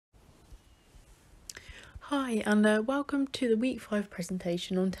Hi, and welcome to the Week 5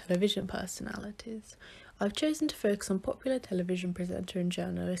 presentation on television personalities. I've chosen to focus on popular television presenter and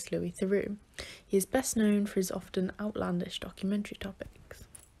journalist Louis Theroux. He is best known for his often outlandish documentary topics.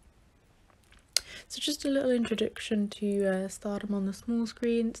 So just a little introduction to stardom on the small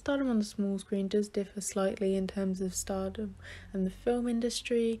screen. Stardom on the small screen does differ slightly in terms of stardom and the film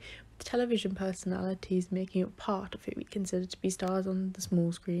industry, with television personalities making up part of who we consider to be stars on the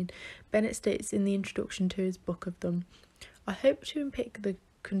small screen. Bennett states in the introduction to his book of them, "I hope to unpick the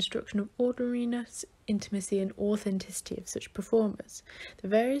construction of ordinariness, intimacy and authenticity of such performers, the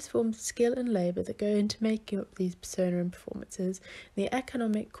various forms of skill and labour that go into making up these persona and performances, and the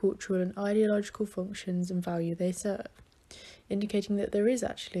economic, cultural and ideological functions and value they serve," indicating that there is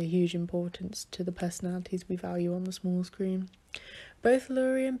actually a huge importance to the personalities we value on the small screen. Both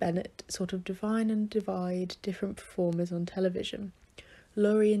Laurie and Bennett sort of define and divide different performers on television.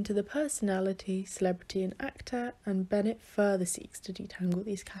 Laurie into the personality, celebrity and actor, and Bennett further seeks to detangle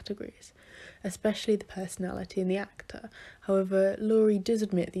these categories, especially the personality and the actor. However, Laurie does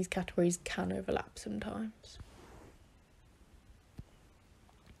admit these categories can overlap sometimes.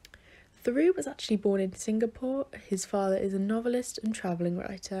 Theroux was actually born in Singapore. His father is a novelist and travelling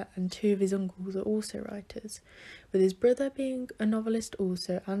writer, and two of his uncles are also writers, with his brother being a novelist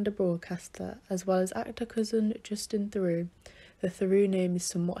also and a broadcaster, as well as actor cousin Justin Theroux. The Theroux name is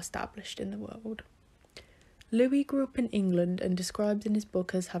somewhat established in the world. Louis grew up in England and describes in his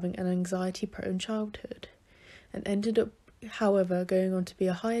book as having an anxiety-prone childhood, and ended up, however, going on to be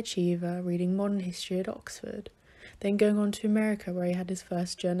a high achiever, reading modern history at Oxford, then going on to America where he had his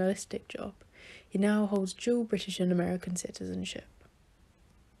first journalistic job. He now holds dual British and American citizenship.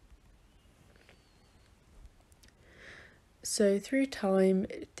 So through time,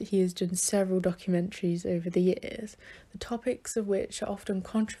 he has done several documentaries over the years, the topics of which are often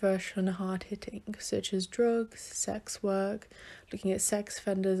controversial and hard-hitting, such as drugs, sex work, looking at sex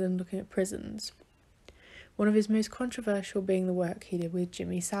offenders and looking at prisons. One of his most controversial being the work he did with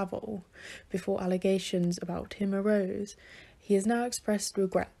Jimmy Savile, before allegations about him arose. He has now expressed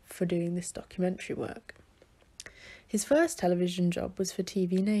regret for doing this documentary work. His first television job was for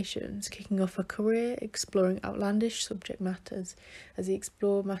TV Nations, kicking off a career exploring outlandish subject matters as he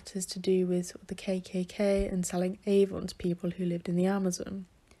explored matters to do with the KKK and selling Avon to people who lived in the Amazon.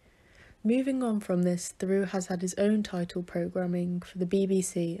 Moving on from this, Theroux has had his own title programming for the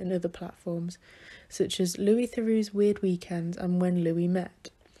BBC and other platforms, such as Louis Theroux's Weird Weekends and When Louis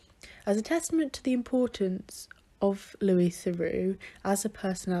Met. As a testament to the importance of Louis Theroux as a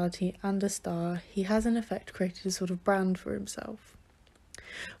personality and a star, he has in effect created a sort of brand for himself.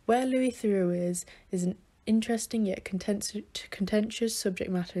 Where Louis Theroux is an interesting yet contentious subject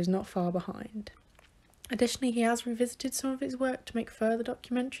matter is not far behind. Additionally, he has revisited some of his work to make further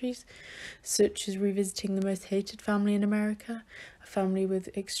documentaries, such as revisiting the most hated family in America, a family with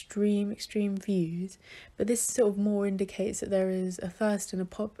extreme views, but this sort of more indicates that there is a thirst and a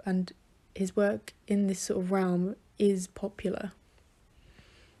pop, and his work in this sort of realm is popular.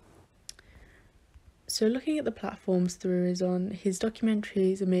 So looking at the platforms Theroux is on, his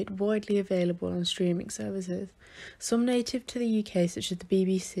documentaries are made widely available on streaming services, some native to the UK such as the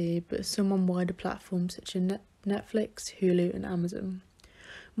BBC, but some on wider platforms such as Netflix, Hulu and Amazon.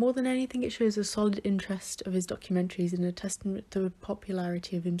 More than anything, it shows a solid interest of his documentaries and a testament to the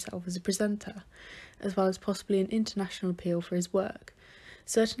popularity of himself as a presenter, as well as possibly an international appeal for his work.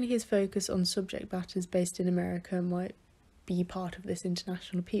 Certainly his focus on subject matters based in America might be part of this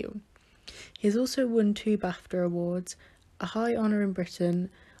international appeal. He has also won 2 BAFTA awards, a high honour in Britain,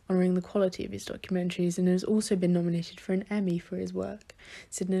 honouring the quality of his documentaries, and has also been nominated for an Emmy for his work,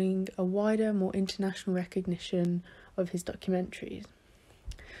 signalling a wider, more international recognition of his documentaries.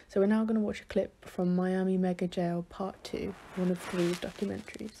 So we're now going to watch a clip from Miami Mega Jail Part 2, one of Theroux's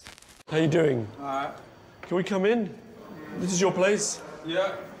documentaries. How you doing? Alright. Can we come in? This is your place?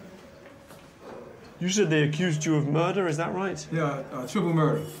 Yeah. You said they accused you of murder, is that right? Yeah, triple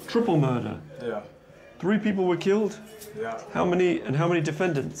murder. Triple murder? Yeah. 3 people were killed? Yeah. How many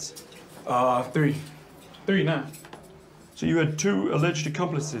defendants? 3. 3 now. So you had 2 alleged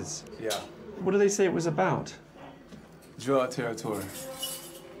accomplices? Yeah. What do they say it was about? Drug territory.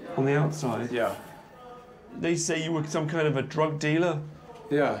 On the outside? Yeah. They say you were some kind of a drug dealer?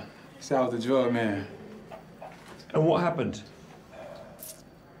 Yeah. See, I was the drug man. And what happened?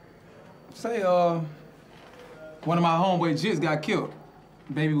 Say, one of my homeboy jits got killed.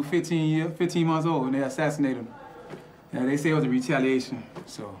 Baby was 15 months old, and they assassinated him. Yeah, they say it was a retaliation,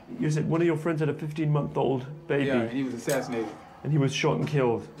 so. You said one of your friends had a 15-month-old baby? Yeah, and he was assassinated. And he was shot and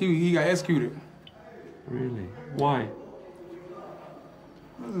killed? He got executed. Really? Why?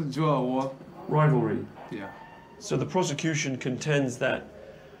 It was a drug war. Rivalry. Yeah. So the prosecution contends that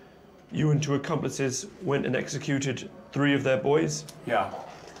you and 2 accomplices went and executed 3 of their boys? Yeah.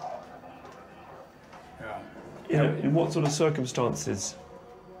 Yeah. In what sort of circumstances?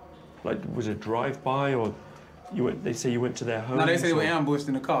 Like, was it drive-by, or they say you went to their homes? No, they say they were ambushed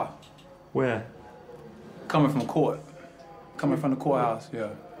in the car. Where? Coming from court. Coming from the courthouse, yeah.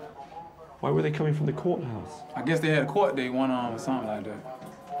 Why were they coming from the courthouse? I guess they had a court date one or something like that.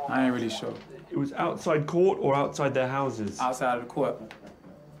 I ain't really sure. It was outside court or outside their houses? Outside of the court.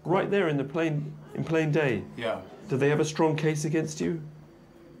 Right there in plain day? Yeah. Do they have a strong case against you?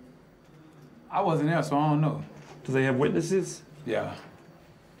 I wasn't there, so I don't know. Do they have witnesses? Yeah.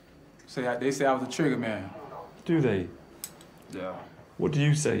 They say I was a trigger man. Do they? Yeah. What do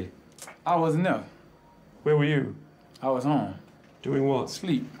you say? I wasn't there. Where were you? I was home. Doing what?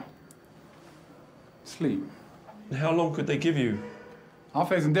 Sleep. Sleep. And how long could they give you? I'm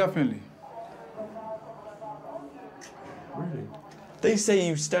facing death penalty. Really? They say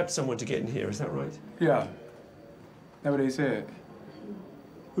you stabbed someone to get in here, is that right? Yeah. That's what they said.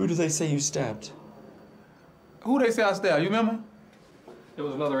 Who do they say you stabbed? Who they say I stabbed? You remember? It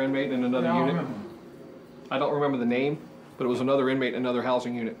was another inmate in another Yeah, I unit. remember. I don't remember the name, but it was another inmate in another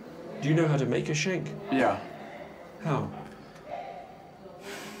housing unit. Do you know how to make a shank? Yeah. How?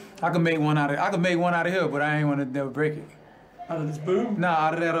 I could make one out of here, but I ain't want to never break it. Out of this boom? Nah,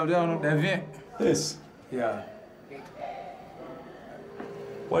 out of that up there, that vent. This? Yeah.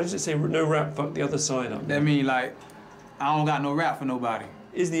 Why does it say no rap, fuck the other side up? That mean like, I don't got no rap for nobody.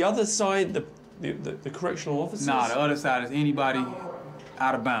 Is the other side the correctional officers? Nah, the other side is anybody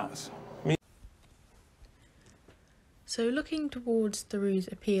out of bounds. So looking towards theroux's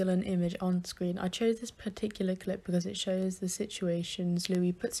appeal and image on screen, I chose this particular clip because it shows the situations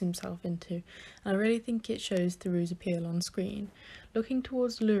Louis puts himself into, and I really think it shows theroux's appeal on screen. Looking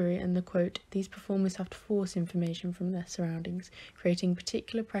towards Louis and the quote, "These performers have to force information from their surroundings, creating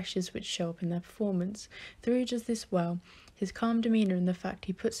particular pressures which show up in their performance. Theroux does this well. His calm demeanour and the fact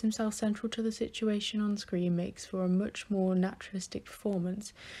he puts himself central to the situation on screen makes for a much more naturalistic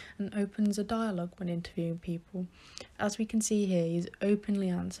performance and opens a dialogue when interviewing people. As we can see here, he's openly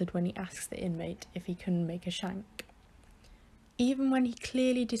answered when he asks the inmate if he can make a shank. Even when he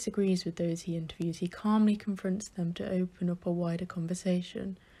clearly disagrees with those he interviews, he calmly confronts them to open up a wider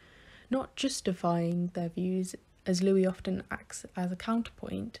conversation, not justifying their views, as Louis often acts as a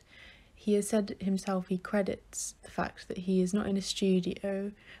counterpoint. He has said himself he credits the fact that he is not in a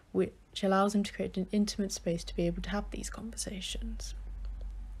studio, which allows him to create an intimate space to be able to have these conversations.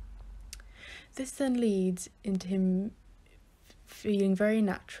 This then leads into him feeling very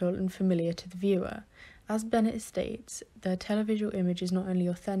natural and familiar to the viewer. As Bennett states, their televisual image is not only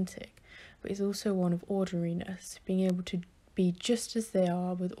authentic, but is also one of ordinariness, being able to be just as they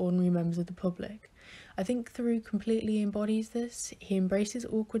are with ordinary members of the public. I think Theroux completely embodies this. He embraces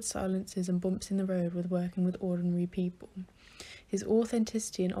awkward silences and bumps in the road with working with ordinary people. His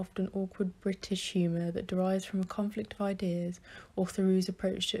authenticity and often awkward British humour that derives from a conflict of ideas, or Theroux's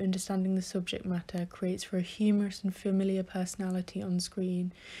approach to understanding the subject matter, creates for a humorous and familiar personality on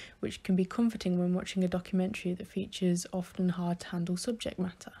screen, which can be comforting when watching a documentary that features often hard-to-handle subject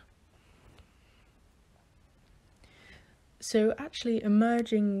matter. So actually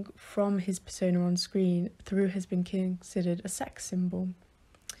emerging from his persona on screen, Theroux has been considered a sex symbol,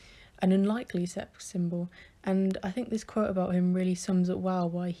 an unlikely sex symbol, and I think this quote about him really sums up well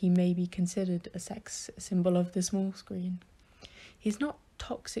why he may be considered a sex symbol of the small screen. He's not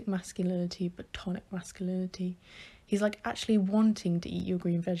toxic masculinity, but tonic masculinity. He's like actually wanting to eat your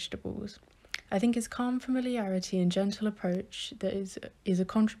green vegetables. I think his calm familiarity and gentle approach that is a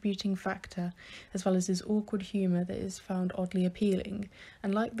contributing factor, as well as his awkward humour that is found oddly appealing.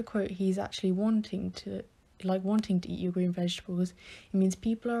 And like the quote, he's actually wanting to eat your green vegetables. It means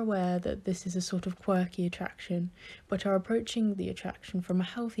people are aware that this is a sort of quirky attraction, but are approaching the attraction from a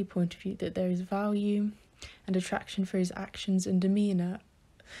healthy point of view, that there is value and attraction for his actions and demeanour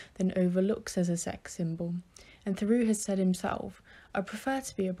than overlooks as a sex symbol. And Theroux has said himself, "I prefer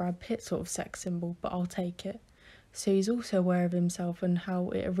to be a Brad Pitt sort of sex symbol, but I'll take it." So he's also aware of himself and how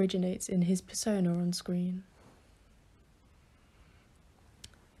it originates in his persona on screen.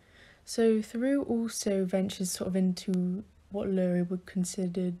 So Theroux also ventures sort of into what Louis would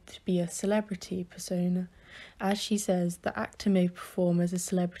consider to be a celebrity persona. As she says, the actor may perform as a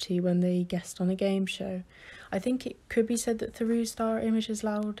celebrity when they guest on a game show. I think it could be said that Theroux's star image has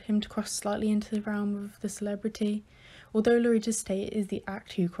allowed him to cross slightly into the realm of the celebrity. Although Louis does state it is the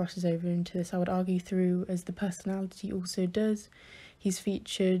act who crosses over into this, I would argue Theroux, as the personality, also does. He's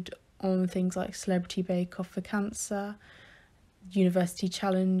featured on things like Celebrity Bake Off for Cancer, University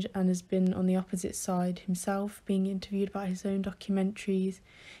Challenge and has been on the opposite side himself, being interviewed about his own documentaries.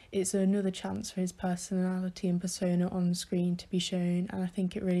 It's another chance for his personality and persona on screen to be shown, and I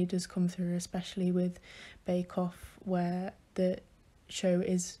think it really does come through, especially with Bake Off, where the show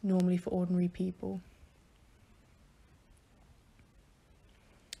is normally for ordinary people.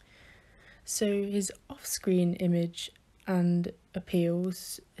 So his off-screen image and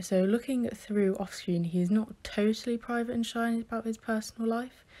appeals. So looking through off-screen, he is not totally private and shy about his personal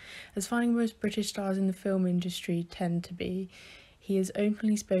life, as finding most British stars in the film industry tend to be. He has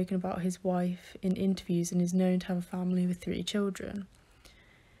openly spoken about his wife in interviews and is known to have a family with 3 children.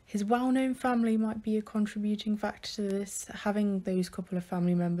 His well-known family might be a contributing factor to this. Having those couple of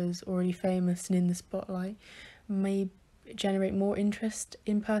family members already famous and in the spotlight may generate more interest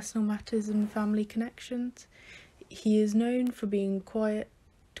in personal matters and family connections. He is known for being quite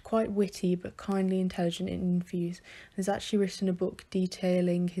witty but kindly intelligent in interviews, and has actually written a book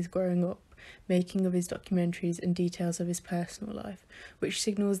detailing his growing up, making of his documentaries and details of his personal life, which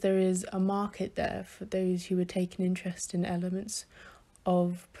signals there is a market there for those who would take an interest in elements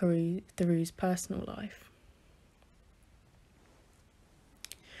of theroux's personal life.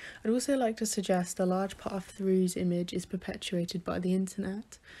 I'd also like to suggest a large part of theroux's image is perpetuated by the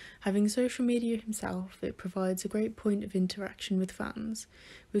internet. Having social media himself, it provides a great point of interaction with fans,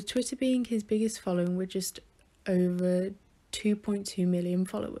 with Twitter being his biggest following with just over 2.2 million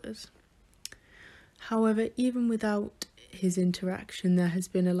followers. However, even without his interaction, there has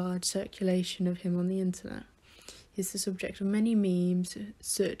been a large circulation of him on the internet. He's the subject of many memes,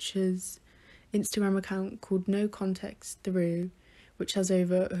 such as Instagram account called No Context theroux, which has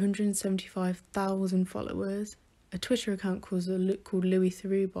over 175,000 followers, a Twitter account called Louis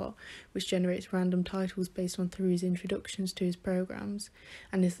Theroux Bot, which generates random titles based on Theroux's introductions to his programs,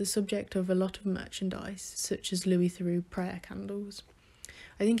 and is the subject of a lot of merchandise, such as Louis Theroux prayer candles.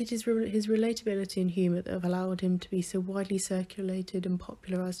 I think it is his relatability and humour that have allowed him to be so widely circulated and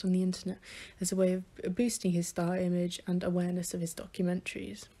popularised on the internet as a way of boosting his star image and awareness of his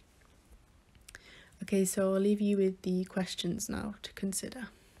documentaries. Okay, so I'll leave you with the questions now to consider.